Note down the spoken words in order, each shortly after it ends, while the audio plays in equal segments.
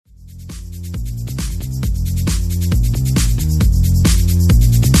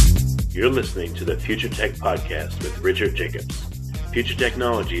You're listening to the Future Tech Podcast with Richard Jacobs. Future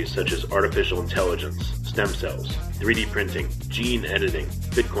technologies such as artificial intelligence, stem cells, 3D printing, gene editing,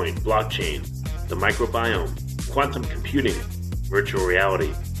 Bitcoin, blockchain, the microbiome, quantum computing, virtual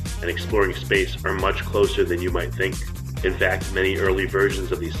reality, and exploring space are much closer than you might think. In fact, many early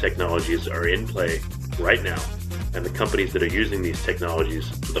versions of these technologies are in play right now, and the companies that are using these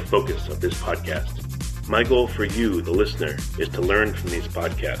technologies are the focus of this podcast. My goal for you, the listener, is to learn from these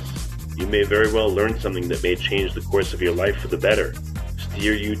podcasts. You may very well learn something that may change the course of your life for the better,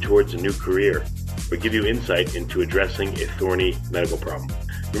 steer you towards a new career, or give you insight into addressing a thorny medical problem.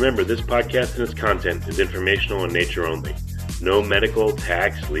 Remember, this podcast and its content is informational in nature only. No medical,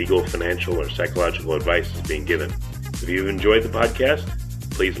 tax, legal, financial, or psychological advice is being given. If you've enjoyed the podcast,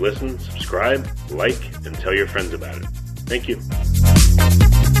 please listen, subscribe, like, and tell your friends about it. Thank you.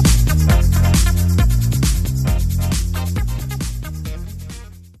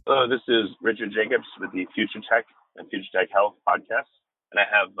 Hello, this is Richard Jacobs with the Future Tech and Future Tech Health podcast, and I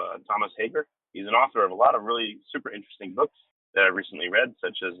have Thomas Hager. He's an author of a lot of really super interesting books that I've recently read,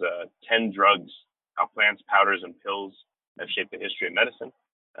 such as 10 Drugs, How Plants, Powders, and Pills Have Shaped the History of Medicine.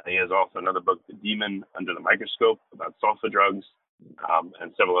 He has also another book, The Demon Under the Microscope, about sulfa drugs,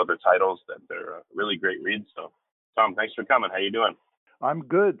 and several other titles that they're really great reads. So, Tom, thanks for coming. How you doing? I'm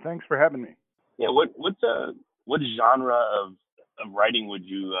good. Thanks for having me. Yeah, what genre of writing would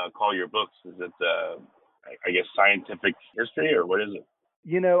you call your books? Is it, I guess, scientific history, or what is it?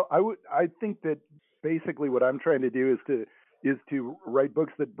 You know, I think that basically what I'm trying to do is to write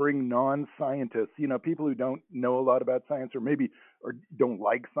books that bring non-scientists, people who don't know a lot about science or don't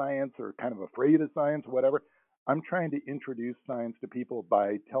like science or kind of afraid of science, whatever. I'm trying to introduce science to people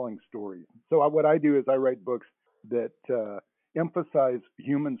by telling stories. So what I do is I write books that emphasize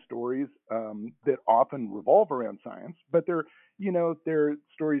human stories that often revolve around science, but they're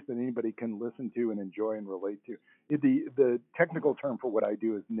stories that anybody can listen to and enjoy and relate to. The technical term for what I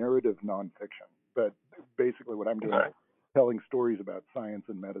do is narrative nonfiction, but basically what I'm doing is telling stories about science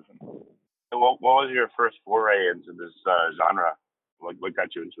and medicine. What was your first foray into this genre? What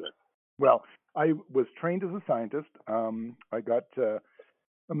got you into it? Well, I was trained as a scientist. I got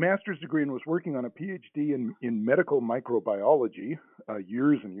a master's degree and was working on a PhD in medical microbiology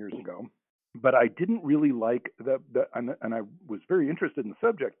years and years ago. But I didn't really like and I was very interested in the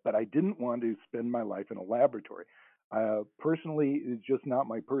subject, but I didn't want to spend my life in a laboratory. Personally, it's just not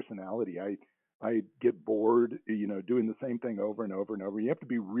my personality. I get bored, doing the same thing over and over and over. You have to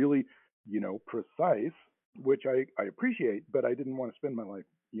be really, precise, which I appreciate, but I didn't want to spend my life,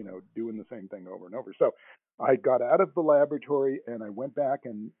 doing the same thing over and over. So I got out of the laboratory and I went back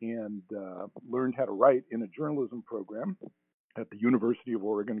and learned how to write in a journalism program at the University of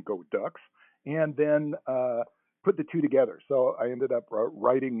Oregon, go Ducks, and then put the two together. So I ended up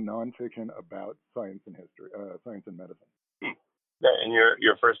writing nonfiction about science and history, science and medicine. Yeah, and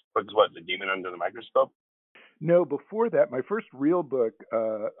your first book is what, The Demon Under the Microscope? No, before that, my first real book,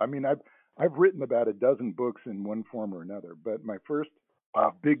 I've written about a dozen books in one form or another, but my first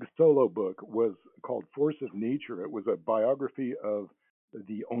big solo book was called Force of Nature. It was a biography of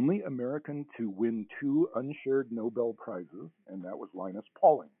the only American to win 2 unshared Nobel Prizes, and that was Linus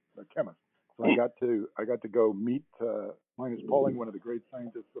Pauling, a chemist. So I got to go meet Linus Pauling, one of the great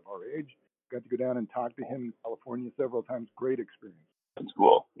scientists of our age. Got to go down and talk to him in California several times. Great experience. That's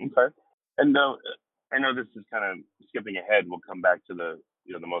cool. Okay. And I know this is kind of skipping ahead. We'll come back to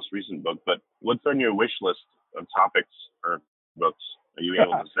the most recent book, but what's on your wish list of topics or books? Are you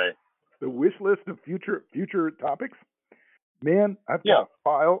able to say? The wish list of future topics? Man, I've got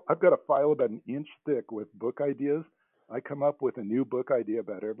a file about an inch thick with book ideas. I come up with a new book idea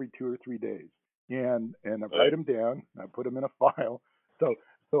about every 2 or 3 days, and I write them down. I put them in a file.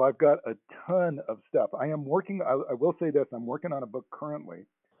 So I've got a ton of stuff. I will say this: I'm working on a book currently.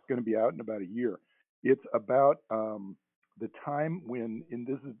 It's going to be out in about a year. It's about the time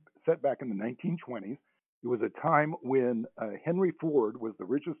this is set back in the 1920s. It was a time when Henry Ford was the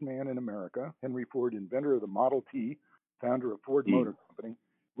richest man in America. Henry Ford, inventor of the Model T, founder of Ford Motor Company,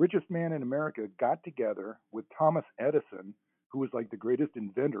 richest man in America, got together with Thomas Edison, who was like the greatest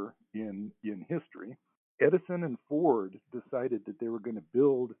inventor in history. Edison and Ford decided that they were going to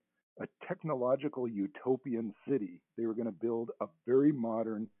build a technological utopian city. They were going to build a very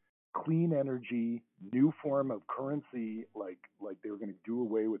modern, clean energy, new form of currency, like they were going to do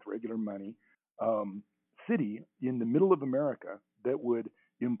away with regular money, city in the middle of America that would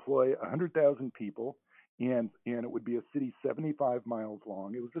employ 100,000 people, and it would be a city 75 miles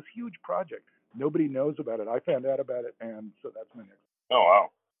long. It was this huge project. Nobody knows about it. I found out about it, and so that's my next. Oh, wow.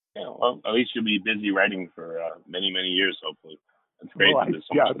 Yeah, well, at least you'll be busy writing for many, many years, hopefully. It's great that there's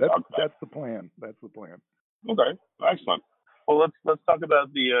so much to talk about. That's the plan. That's the plan. Okay, excellent. Well, let's talk about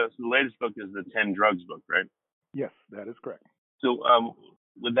so the latest book is the 10 Drugs book, right? Yes, that is correct. So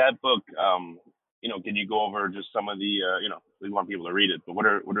with that book, can you go over just some of the we want people to read it, but what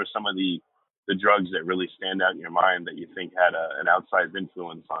are some of the drugs that really stand out in your mind that you think had an outsized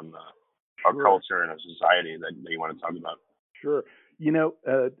influence on our culture and our society that you want to talk about? Sure.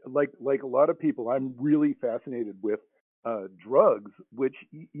 Like a lot of people, I'm really fascinated with drugs, which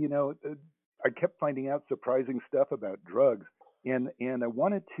I kept finding out surprising stuff about drugs, and I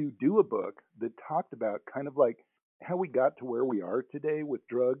wanted to do a book that talked about kind of like how we got to where we are today with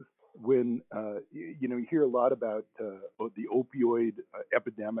drugs. When you hear a lot about the opioid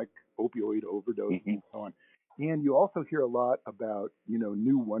epidemic, opioid overdose, and so on, and you also hear a lot about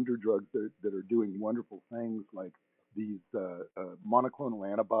new wonder drugs that are doing wonderful things like these monoclonal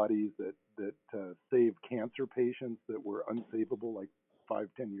antibodies that save cancer patients that were unsavable like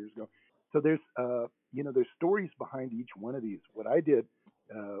 5-10 years ago. So there's stories behind each one of these. What I did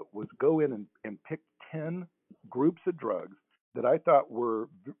was go in and pick 10 groups of drugs that I thought would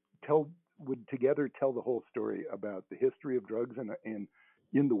together tell the whole story about the history of drugs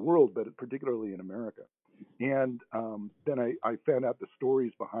in the world, but particularly in America. And then I found out the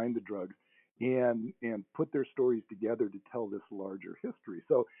stories behind the drugs and put their stories together to tell this larger history.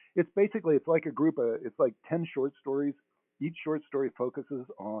 So it's like it's like 10 short stories. Each short story focuses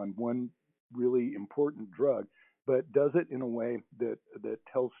on one really important drug, but does it in a way that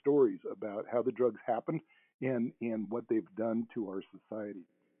tells stories about how the drugs happened and what they've done to our society.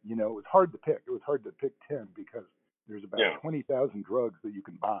 It was hard to pick. It was hard to pick 10 because there's about 20,000 drugs that you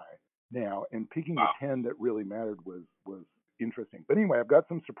can buy now, and picking the 10 that really mattered was interesting. But anyway, I've got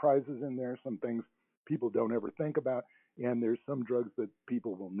some surprises in there, some things people don't ever think about, and there's some drugs that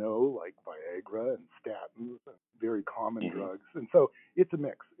people will know, like Viagra and statins, and very common drugs. And so it's a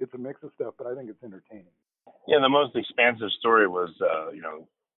mix. It's a mix of stuff, but I think it's entertaining. Yeah, the most expansive story was,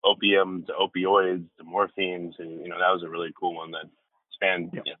 opium to opioids to morphine to, that was a really cool one that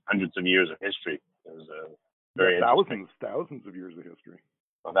spanned hundreds of years of history. It was very interesting. Thousands of years of history.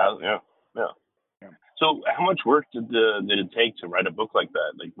 Yeah. So, how much work did it take to write a book like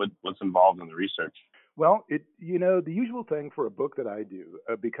that? Like, what's involved in the research? Well, the usual thing for a book that I do,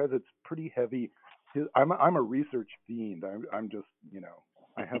 because it's pretty heavy. I'm a research fiend. I'm just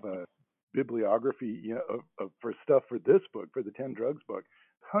I have a bibliography for stuff for this book, for the 10 Drugs book,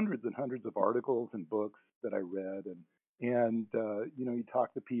 hundreds and hundreds of articles and books that I read, and you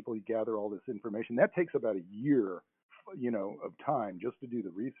talk to people, you gather all this information. That takes about a year of time just to do the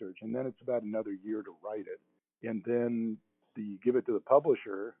research, and then it's about another year to write it, and then you give it to the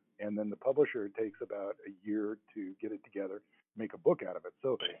publisher, and then the publisher takes about a year to get it together, make a book out of it.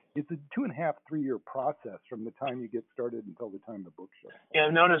 So it's a 2.5-3 year process from the time you get started until the time the book shows. Yeah,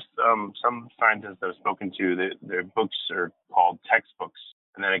 I've noticed some scientists that I've spoken to, their books are called textbooks,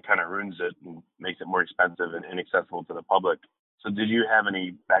 and then it kind of ruins it and makes it more expensive and inaccessible to the public. So did you have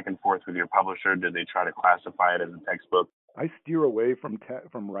any back and forth with your publisher? Did they try to classify it as a textbook? I steer away from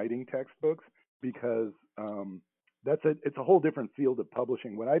writing textbooks because it's a whole different field of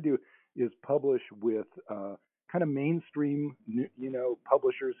publishing. What I do is publish with kind of mainstream,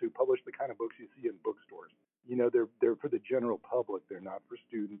 publishers who publish the kind of books you see in bookstores. They're for the general public. They're not for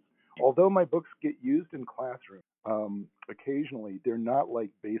students. Although my books get used in classrooms occasionally, they're not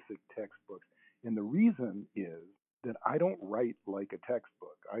like basic textbooks. And the reason is that I don't write like a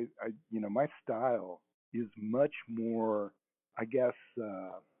textbook. My style is much more, I guess,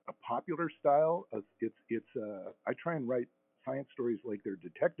 a popular style. I try and write science stories like they're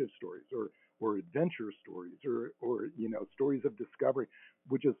detective stories or adventure stories or stories of discovery,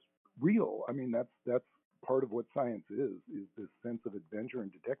 which is real. I mean, that's part of what science is this sense of adventure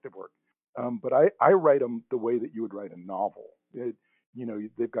and detective work. But I write them the way that you would write a novel.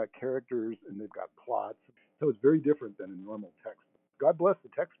 They've got characters and they've got plots. So it's very different than a normal textbook. God bless the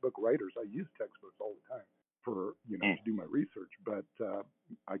textbook writers. I use textbooks all the time for, to do my research, but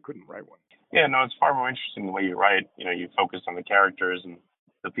I couldn't write one. Yeah, no, it's far more interesting the way you write. You focus on the characters and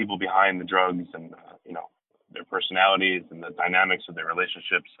the people behind the drugs and, their personalities and the dynamics of their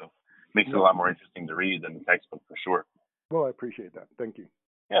relationships. So it makes it a lot more interesting to read than the textbook for sure. Well, I appreciate that. Thank you.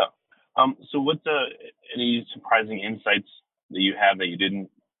 Yeah. So what's any surprising insights that you have that you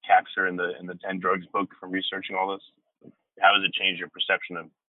didn't capture in the 10 Drugs book from researching all this? How does it change your perception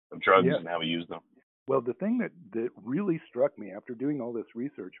of drugs and how we use them? Well, the thing that really struck me after doing all this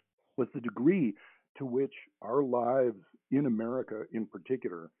research was the degree to which our lives in America in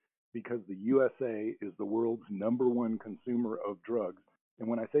particular, because the USA is the world's #1 consumer of drugs. And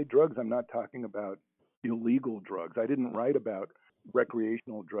when I say drugs, I'm not talking about illegal drugs. I didn't write about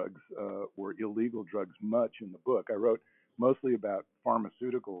recreational drugs or illegal drugs much in the book. I wrote mostly about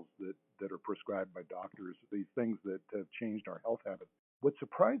pharmaceuticals that are prescribed by doctors, these things that have changed our health habits. What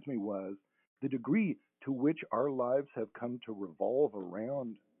surprised me was the degree to which our lives have come to revolve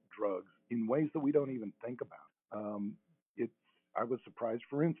around drugs in ways that we don't even think about. It's I was surprised,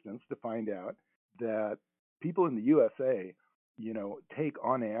 for instance, to find out that people in the USA, take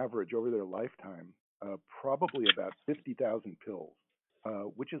on average over their lifetime probably about 50,000 pills,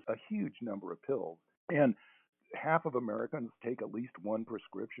 which is a huge number of pills. And half of Americans take at least one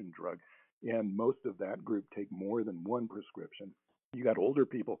prescription drug, and most of that group take more than one prescription. You got older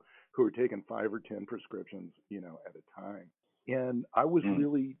people who are taking 5 or 10 prescriptions, at a time. And I was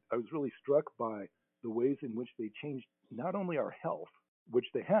really struck by the ways in which they changed not only our health, which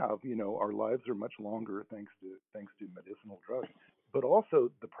they have, our lives are much longer thanks to medicinal drugs, but also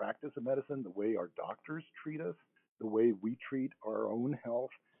the practice of medicine, the way our doctors treat us, the way we treat our own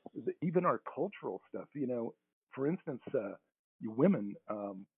health, even our cultural stuff. For instance, women,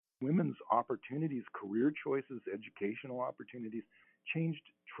 women's opportunities, career choices, educational opportunities changed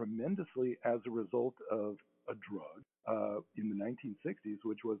tremendously as a result of a drug in the 1960s,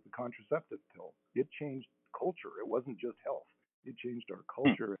 which was the contraceptive pill. It changed culture. It wasn't just health. It changed our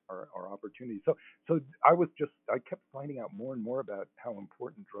culture, our opportunities. So I kept finding out more and more about how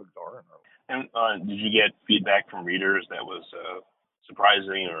important drugs are in our life. And did you get feedback from readers that was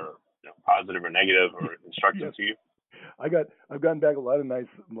surprising or positive or negative or instructive Yes, to you? I've gotten back a lot of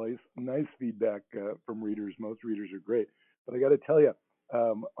nice feedback from readers. Most readers are great, but I got to tell you,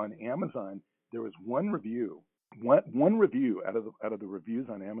 on Amazon there was one review out of the reviews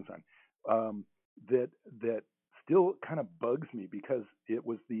on Amazon that still kind of bugs me because it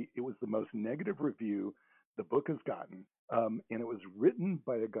was the most negative review the book has gotten, and it was written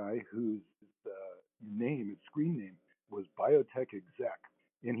by a guy whose his screen name was Biotech Exec,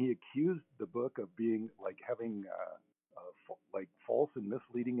 and he accused the book of being like having like false and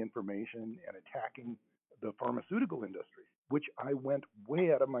misleading information and attacking the pharmaceutical industry, which I went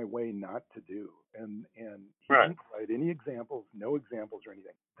way out of my way not to do. And he Right. didn't provide any examples, no examples or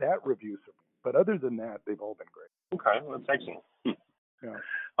anything. That review, but other than that, they've all been great. Okay, well, that's excellent. Yeah.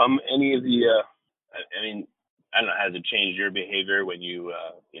 Any of the, I mean, I don't know, has it changed your behavior when you,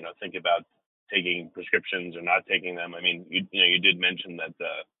 think about taking prescriptions or not taking them? I mean, you did mention that,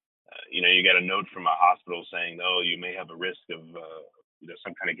 you got a note from a hospital saying, oh, you may have a risk of,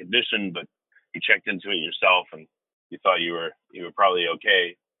 some kind of condition, but you checked into it yourself and you thought you were probably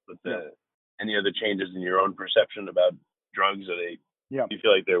okay. But Yeah. any other changes in your own perception about drugs? Yeah. Do you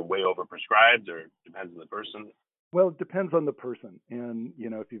feel like they're way overprescribed, or depends on the person? Well, it depends on the person. And,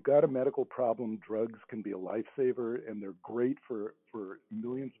 if you've got a medical problem, drugs can be a lifesaver and they're great for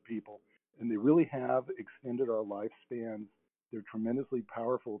millions of people. And they really have extended our lifespans. They're tremendously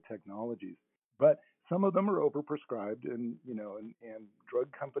powerful technologies. But some of them are overprescribed, and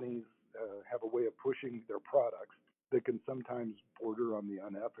drug companies have a way of pushing their products that can sometimes border on the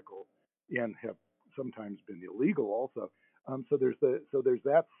unethical and have sometimes been illegal also. So there's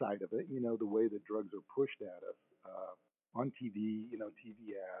that side of it, the way that drugs are pushed at us on TV,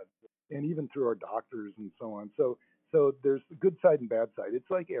 TV ads, and even through our doctors and so on. So there's the good side and bad side. It's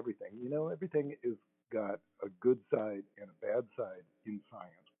like everything, everything is got a good side and a bad side in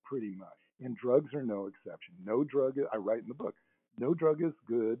science, pretty much. And drugs are no exception. No drug, I write in the book, no drug is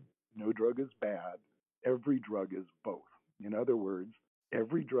good, no drug is bad. Every drug is both. In other words,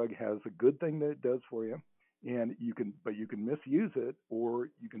 every drug has a good thing that it does for you, and you can misuse it or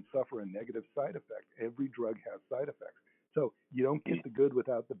you can suffer a negative side effect. Every drug has side effects, so you don't get the good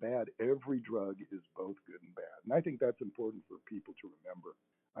without the bad. Every drug is both good and bad, and I think that's important for people to remember.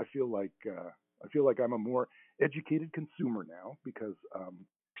 I feel like I'm a more educated consumer now because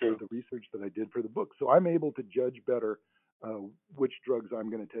True. of the research that I did for the book, so I'm able to judge better which drugs I'm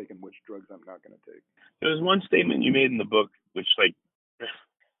going to take and which drugs I'm not going to take. There was one statement you made in the book which, like,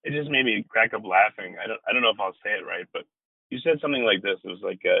 it just made me crack up laughing. I don't know if I'll say it right, but you said something like this. It was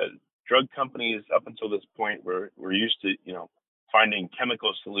like drug companies up until this point were used to finding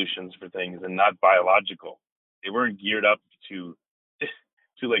chemical solutions for things and not biological. They weren't geared up to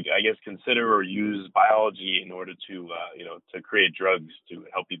like, I guess, consider or use biology in order to to create drugs to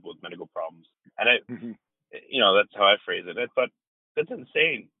help people with medical problems. And that's how I phrase it. I thought, that's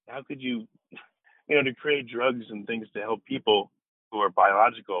insane. How could you to create drugs and things to help people who are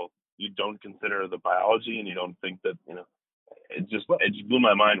biological, you don't consider the biology, and you don't think that, it just blew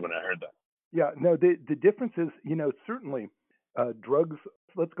my mind when I heard that. Yeah, no, the difference is, certainly drugs,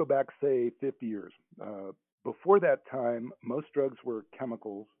 let's go back, say, 50 years. Before that time, most drugs were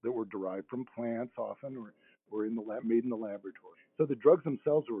chemicals that were derived from plants, often, or in the lab, made in the laboratory. So the drugs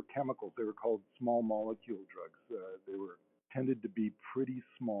themselves were chemicals. They were called small molecule drugs. They were tended to be pretty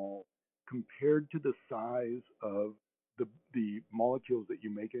small compared to the size of the molecules that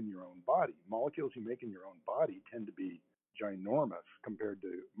you make in your own body. Molecules you make in your own body tend to be ginormous compared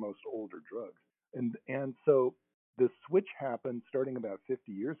to most older drugs. And so the switch happened starting about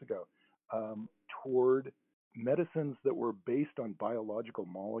 50 years ago um, toward medicines that were based on biological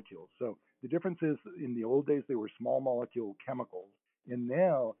molecules. So the difference is in the old days they were small molecule chemicals, and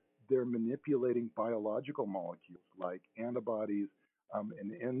now they're manipulating biological molecules like antibodies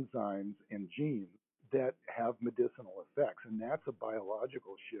and enzymes and genes that have medicinal effects. And that's a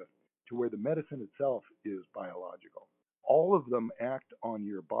biological shift to where the medicine itself is biological. All of them act on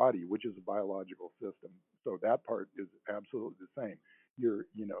your body, which is a biological system. So that part is absolutely the same.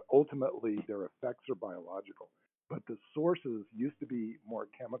 Ultimately their effects are biological, but the sources used to be more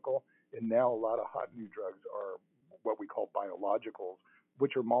chemical, and now a lot of hot new drugs are what we call biologicals,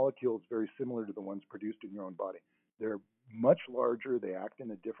 which are molecules very similar to the ones produced in your own body. They're much larger, they act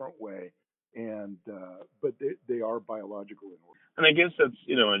in a different way, and but they are biological in order. And I guess that's,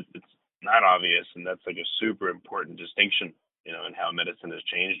 it's not obvious, and that's like a super important distinction, in how medicine has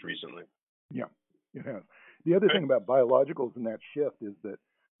changed recently. Yeah, it has. The other Okay. thing about biologicals in that shift is that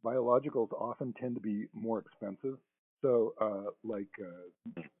biologicals often tend to be more expensive. So,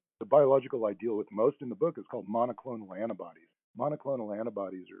 the biological I deal with most in the book is called monoclonal antibodies. Monoclonal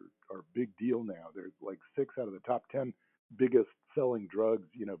antibodies are a big deal now. There's like 6 out of the top 10 biggest selling drugs,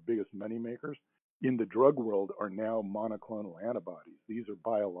 biggest money makers in the drug world are now monoclonal antibodies. These are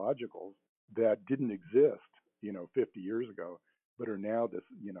biologicals that didn't exist, 50 years ago, but are now this,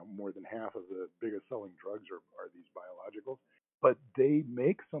 more than half of the biggest selling drugs are these biologicals. But they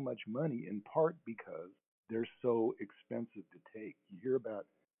make so much money in part because they're so expensive to take. You hear about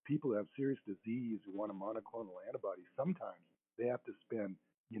people who have serious disease who want a monoclonal antibody. Sometimes they have to spend,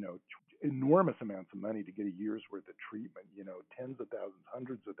 enormous amounts of money to get a year's worth of treatment, tens of thousands,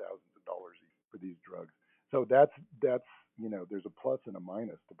 hundreds of thousands of dollars for these drugs. So that's there's a plus and a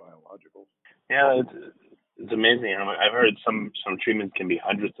minus to biologicals. Yeah, it's amazing. I've heard some treatments can be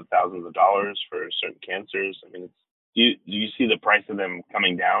hundreds of thousands of dollars for certain cancers. I mean, do you see the price of them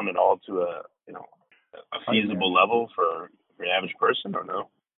coming down at all to a feasible level for the average person, or no?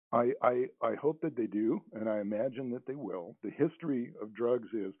 I hope that they do, and I imagine that they will. The history of drugs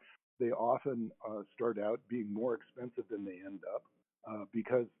is they often start out being more expensive than they end up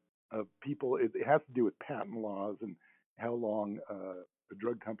because of people. It has to do with patent laws and how long a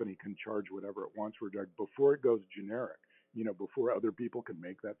drug company can charge whatever it wants for a drug before it goes generic. Before other people can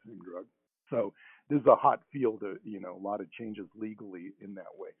make that same drug. So this is a hot field. A lot of changes legally in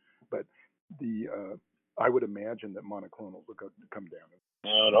that way, but the I would imagine that monoclonals will come down.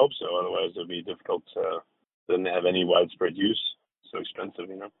 I would hope so. Otherwise, it would be difficult to then have any widespread use. So expensive.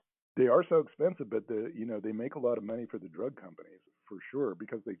 They are so expensive, but they make a lot of money for the drug companies for sure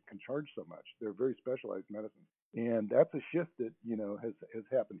because they can charge so much. They're very specialized medicines, and that's a shift that has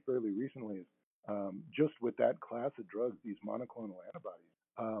happened fairly recently. Is just with that class of drugs, these monoclonal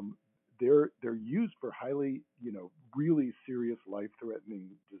antibodies, they're used for highly really serious life-threatening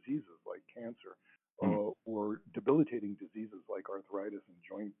diseases like cancer. Or debilitating diseases like arthritis and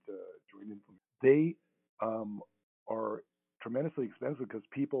joint inflammation. They are tremendously expensive because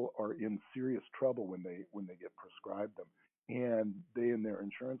people are in serious trouble when they get prescribed them, and they and their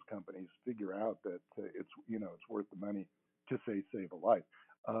insurance companies figure out that it's worth the money to say save a life.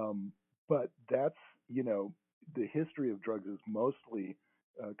 Um, but that's the history of drugs is mostly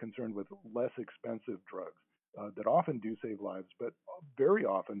concerned with less expensive drugs that often do save lives, but very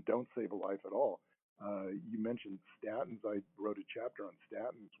often don't save a life at all. You mentioned statins. I wrote a chapter on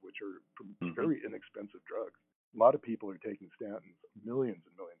statins, which are very inexpensive drugs. A lot of people are taking statins. Millions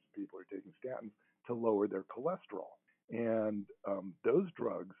and millions of people are taking statins to lower their cholesterol. And those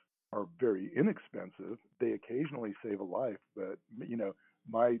drugs are very inexpensive. They occasionally save a life, but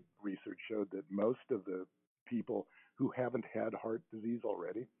my research showed that most of the people who haven't had heart disease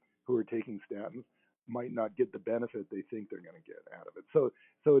already, who are taking statins, might not get the benefit they think they're going to get out of it. So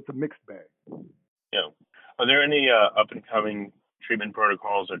it's a mixed bag. Yeah. Are there any up and coming treatment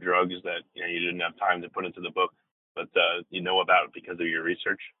protocols or drugs that you didn't have time to put into the book, but you know about because of your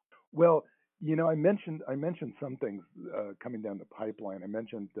research? Well, I mentioned some things coming down the pipeline. I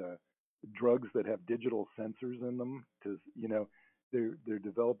mentioned drugs that have digital sensors in them. To they're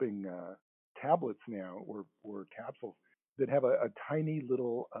developing tablets now or capsules that have a tiny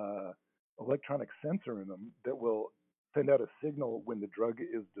little electronic sensor in them that will send out a signal when the drug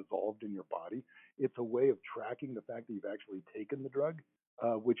is dissolved in your body. It's a way of tracking the fact that you've actually taken the drug,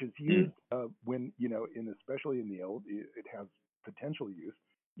 which is used when, in especially in the old, it has potential use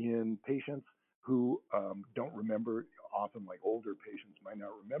in patients who don't remember. Often, like older patients, might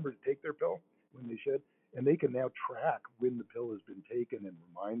not remember to take their pill when they should, and they can now track when the pill has been taken and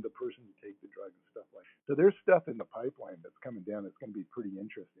remind the person to take the drug and stuff like that. So there's stuff in the pipeline that's coming down that's going to be pretty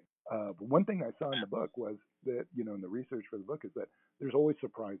interesting. But one thing I saw in the book was that, in the research for the book, is that there's always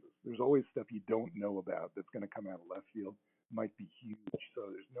surprises. There's always stuff you don't know about that's going to come out of left field. Might be huge.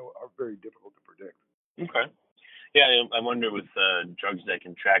 So there's are very difficult to predict. Okay. Yeah, I wonder with drugs that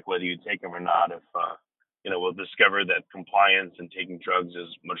can track whether you take them or not, if we'll discover that compliance and taking drugs is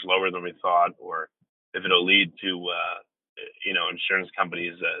much lower than we thought, or if it'll lead to insurance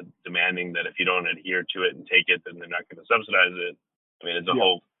companies demanding that if you don't adhere to it and take it, then they're not going to subsidize it. I mean, it's a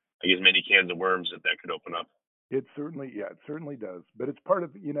whole, I guess, many cans of worms that could open up. It certainly does. But it's part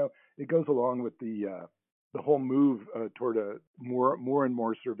of, it goes along with the whole move toward a more and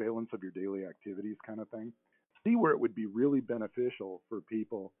more surveillance of your daily activities kind of thing. See where it would be really beneficial for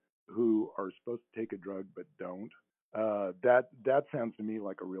people who are supposed to take a drug but don't. That sounds to me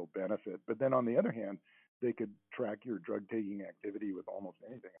like a real benefit. But then on the other hand, they could track your drug taking activity with almost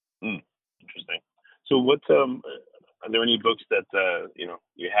anything. Interesting. So are there any books that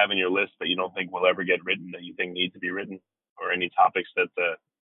you have in your list that you don't think will ever get written that you think need to be written, or any topics that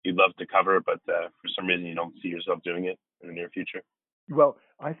you'd love to cover but for some reason you don't see yourself doing it in the near future? Well,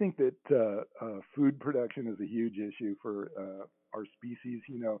 I think that food production is a huge issue for our species.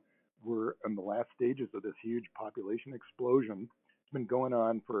 We're in the last stages of this huge population explosion. It's been going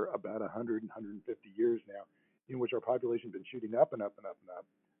on for about 100, 150 years now, in which our population has been shooting up and up and up and up.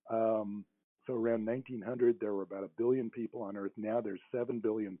 So around 1900, there were about 1 billion people on Earth. Now there's 7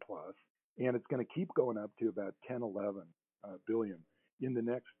 billion plus, and it's going to keep going up to about 10, 11 billion in the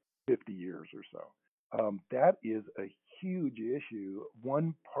next 50 years or so. That is a huge issue.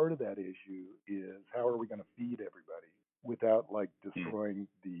 One part of that issue is how are we going to feed everybody without destroying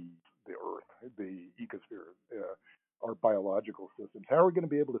the Earth, the ecosphere, our biological systems? How are we going to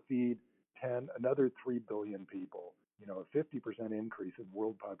be able to feed another 3 billion people? A 50% increase in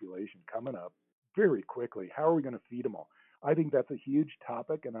world population coming up very quickly. How are we going to feed them all? I think that's a huge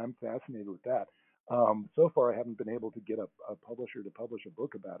topic, and I'm fascinated with that. So far, I haven't been able to get a publisher to publish a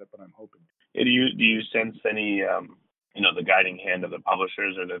book about it, but I'm hoping. Do you sense any, the guiding hand of the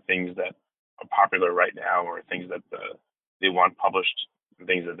publishers, or the things that are popular right now, or things that they want published, and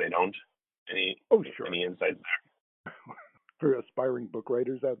things that they don't? Any insights there? For aspiring book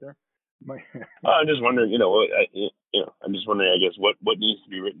writers out there? I'm just wondering, I'm just wondering, I guess, what needs to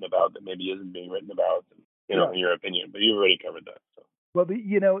be written about that maybe isn't being written about, in your opinion. But you've already covered that. So. Well,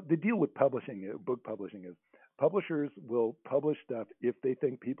 the deal with book publishing is publishers will publish stuff if they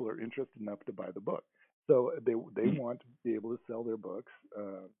think people are interested enough to buy the book. So they want to be able to sell their books,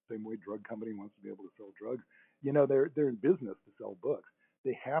 same way drug company wants to be able to sell drugs. They're in business to sell books.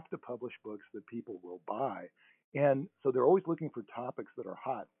 They have to publish books that people will buy, and so they're always looking for topics that are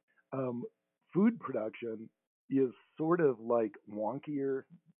hot. Food production is sort of like wonkier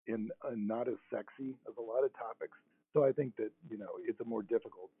and not as sexy as a lot of topics. So I think that it's a more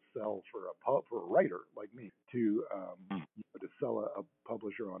difficult sell for a writer like me to sell a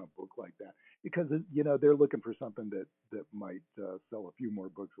publisher on a book like that, because they're looking for something that might sell a few more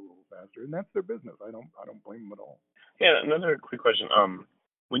books a little faster, and that's their business. I don't blame them at all. Yeah, another quick question.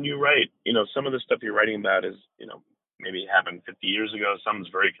 When you write, some of the stuff you're writing about is maybe happened 50 years ago. Some is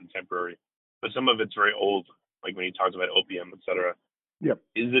very contemporary, but some of it's very old, like when you talked about opium, etc. Yep.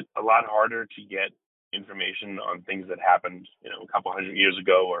 Is it a lot harder to get information on things that happened, a couple hundred years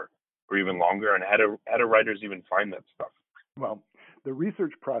ago, or even longer? And how do writers even find that stuff? Well, the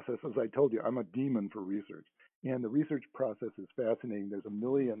research process, as I told you, I'm a demon for research, and the research process is fascinating. There's a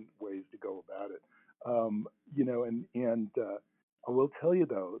million ways to go about it, and I will tell you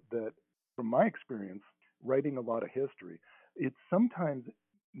though that from my experience writing a lot of history, it's sometimes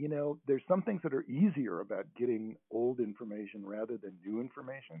there's some things that are easier about getting old information rather than new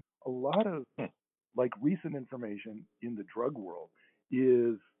information. A lot of recent information in the drug world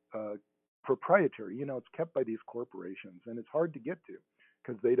is proprietary. It's kept by these corporations, and it's hard to get to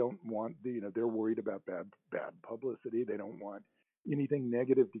because they don't want they're worried about bad publicity. They don't want anything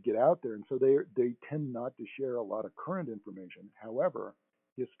negative to get out there, and so they tend not to share a lot of current information. However,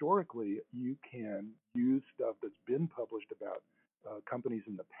 historically, you can use stuff that's been published about companies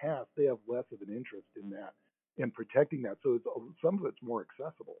in the past. They have less of an interest in that and protecting that. So some of it's more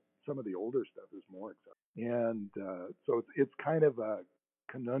accessible. Some of the older stuff is more accessible, and so it's kind of a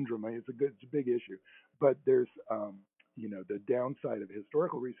conundrum. It's a big issue, but there's the downside of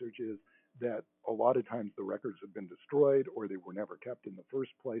historical research is that a lot of times the records have been destroyed or they were never kept in the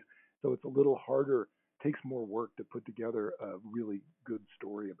first place. So it's a little harder, takes more work to put together a really good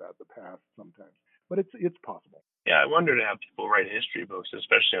story about the past sometimes. But it's possible. Yeah, I wondered how people write history books,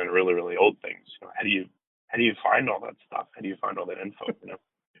 especially on really, really old things. How do you find all that stuff? How do you find all that info?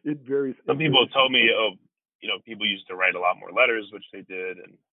 It varies. Some people told me, people used to write a lot more letters, which they did,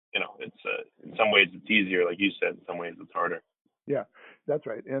 and it's in some ways it's easier, like you said. In some ways it's harder. Yeah, that's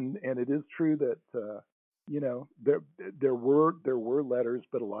right. And it is true that there were letters,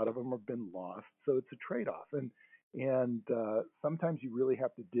 but a lot of them have been lost. So it's a trade-off, and sometimes you really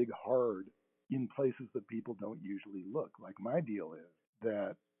have to dig hard in places that people don't usually look. Like my deal is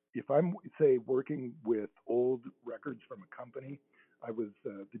that if I'm say working with old records from a company, I was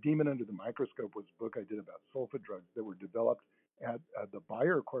The Demon Under the Microscope was a book I did about sulfa drugs that were developed at the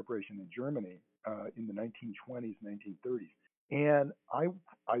Bayer Corporation in Germany in the 1920s, 1930s. And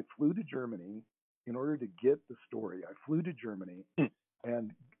I flew to Germany in order to get the story. I flew to Germany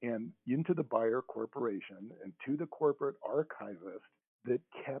and into the Bayer Corporation and to the corporate archivist that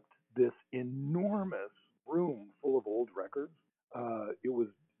kept this enormous room full of old records. It was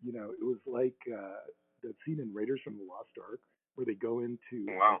like that scene in Raiders from the Lost Ark where they go into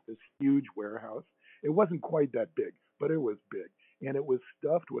Wow. this huge warehouse. It wasn't quite that big, but it was big, and it was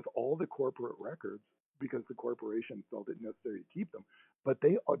stuffed with all the corporate records because the corporation felt it necessary to keep them. But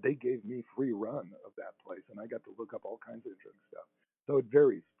they gave me free run of that place, and I got to look up all kinds of interesting stuff. So it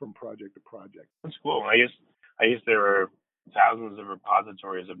varies from project to project. That's cool. I guess there are thousands of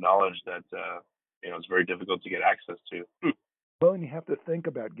repositories of knowledge that it's very difficult to get access to. Well, and you have to think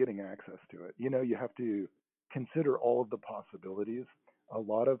about getting access to it. You have to consider all of the possibilities. A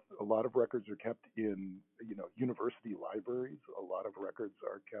lot of records are kept in university libraries. A lot of records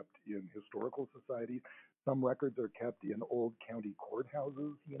are kept in historical societies. Some records are kept in old county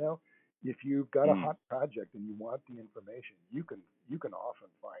courthouses. If you've got a hot project and you want the information, you can often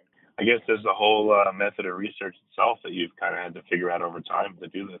find. I guess there's a whole method of research itself that you've kind of had to figure out over time to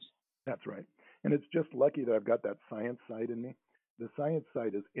do this. That's right. And it's just lucky that I've got that science side in me. The science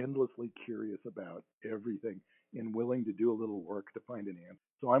side is endlessly curious about everything and willing to do a little work to find an answer.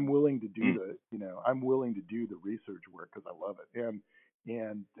 So I'm willing to do the research work because I love it,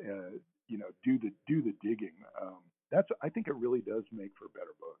 and do the digging. I think it really does make for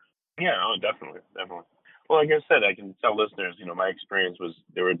better books. Yeah, oh, definitely, definitely. Well, like I said, I can tell listeners, my experience was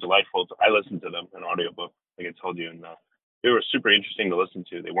they were delightful. I listened to them in audiobook, like I told you, and they were super interesting to listen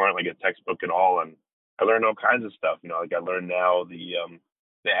to. They weren't like a textbook at all, and I learned all kinds of stuff. Like I learned now the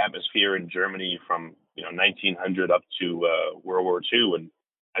atmosphere in Germany from 1900 up to World War II, and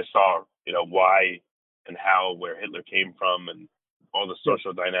I saw why and how where Hitler came from and all the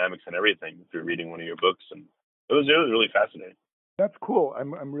social dynamics and everything through reading one of your books, and it was really fascinating. That's cool.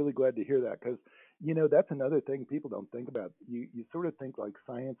 I'm really glad to hear that because that's another thing people don't think about. You sort of think like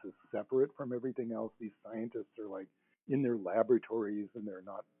science is separate from everything else. These scientists are like in their laboratories and they're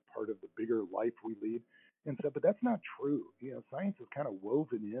not part of the bigger life we lead and stuff. But that's not true. Science is kind of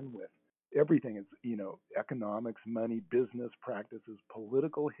woven in with everything. It's economics, money, business practices,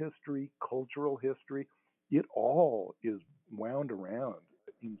 political history, cultural history. It all is wound around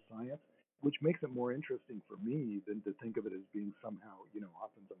in science, which makes it more interesting for me than to think of it as being somehow,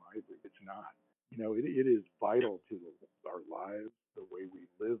 off in some ivory. It's not. It is vital to our lives, the way we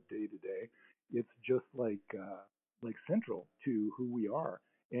live day to day. It's just like central to who we are,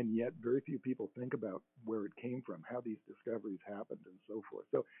 and yet very few people think about where it came from, how these discoveries happened, and so forth.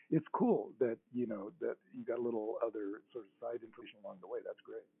 So it's cool that that you got a little other sort of side information along the way. That's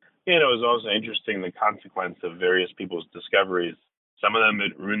great. It was also interesting the consequence of various people's discoveries. Some of them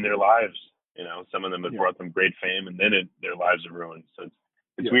had ruined their lives. Some of them had brought them great fame, and then their lives are ruined. So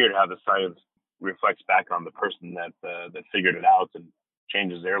it's weird how the science reflects back on the person that figured it out and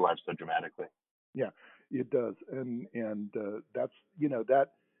changes their life so dramatically. Yeah, it does, and that's that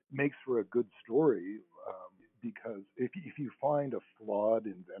makes for a good story because if you find a flawed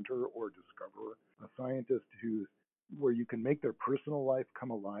inventor or discoverer, a scientist where you can make their personal life come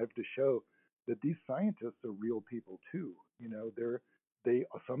alive to show that these scientists are real people too. They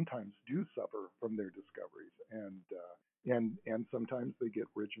sometimes do suffer from their discoveries, and sometimes they get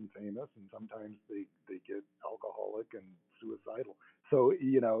rich and famous, and sometimes they get alcoholic and suicidal. So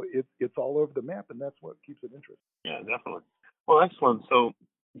it's all over the map, and that's what keeps it interesting. Yeah, definitely. Well, excellent. So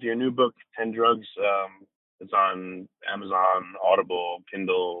your new book, 10 Drugs, it's on Amazon, Audible,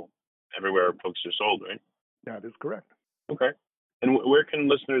 Kindle, everywhere books are sold, right? That is correct. Okay. And where can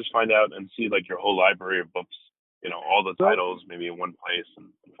listeners find out and see like your whole library of books all the titles maybe in one place and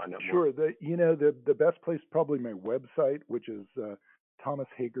find out more? Sure. The best place, probably my website, which is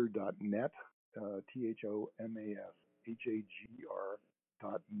thomashager.net,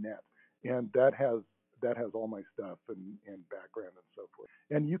 ThomasHagr.net, and that has all my stuff and background and so forth.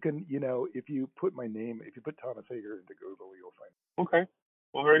 And you can, if you put my name, if you put Thomas Hager into Google, you'll find it. Okay.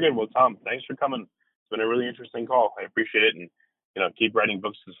 Well, very good. Well, Tom, thanks for coming. It's been a really interesting call. I appreciate it, and keep writing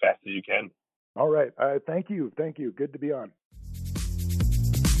books as fast as you can. All right. Thank you. Good to be on.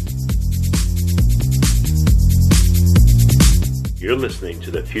 You're listening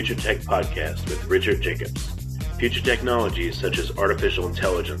to the Future Tech Podcast with Richard Jacobs. Future technologies such as artificial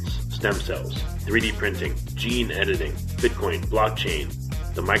intelligence, stem cells, 3D printing, gene editing, Bitcoin, blockchain,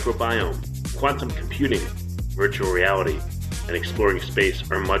 the microbiome, quantum computing, virtual reality, and exploring space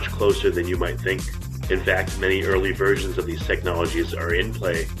are much closer than you might think. In fact, many early versions of these technologies are in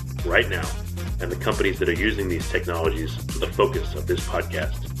play right now, and the companies that are using these technologies are the focus of this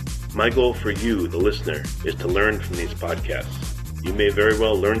podcast. My goal for you, the listener, is to learn from these podcasts. You may very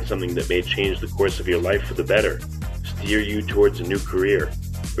well learn something that may change the course of your life for the better, steer you towards a new career,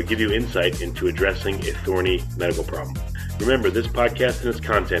 or give you insight into addressing a thorny medical problem. Remember, this podcast and its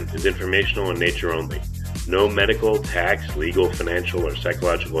content is informational in nature only. No medical, tax, legal, financial, or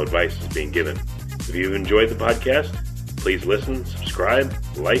psychological advice is being given. If you've enjoyed the podcast, please listen, subscribe,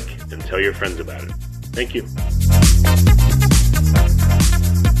 like, and tell your friends about it. Thank you.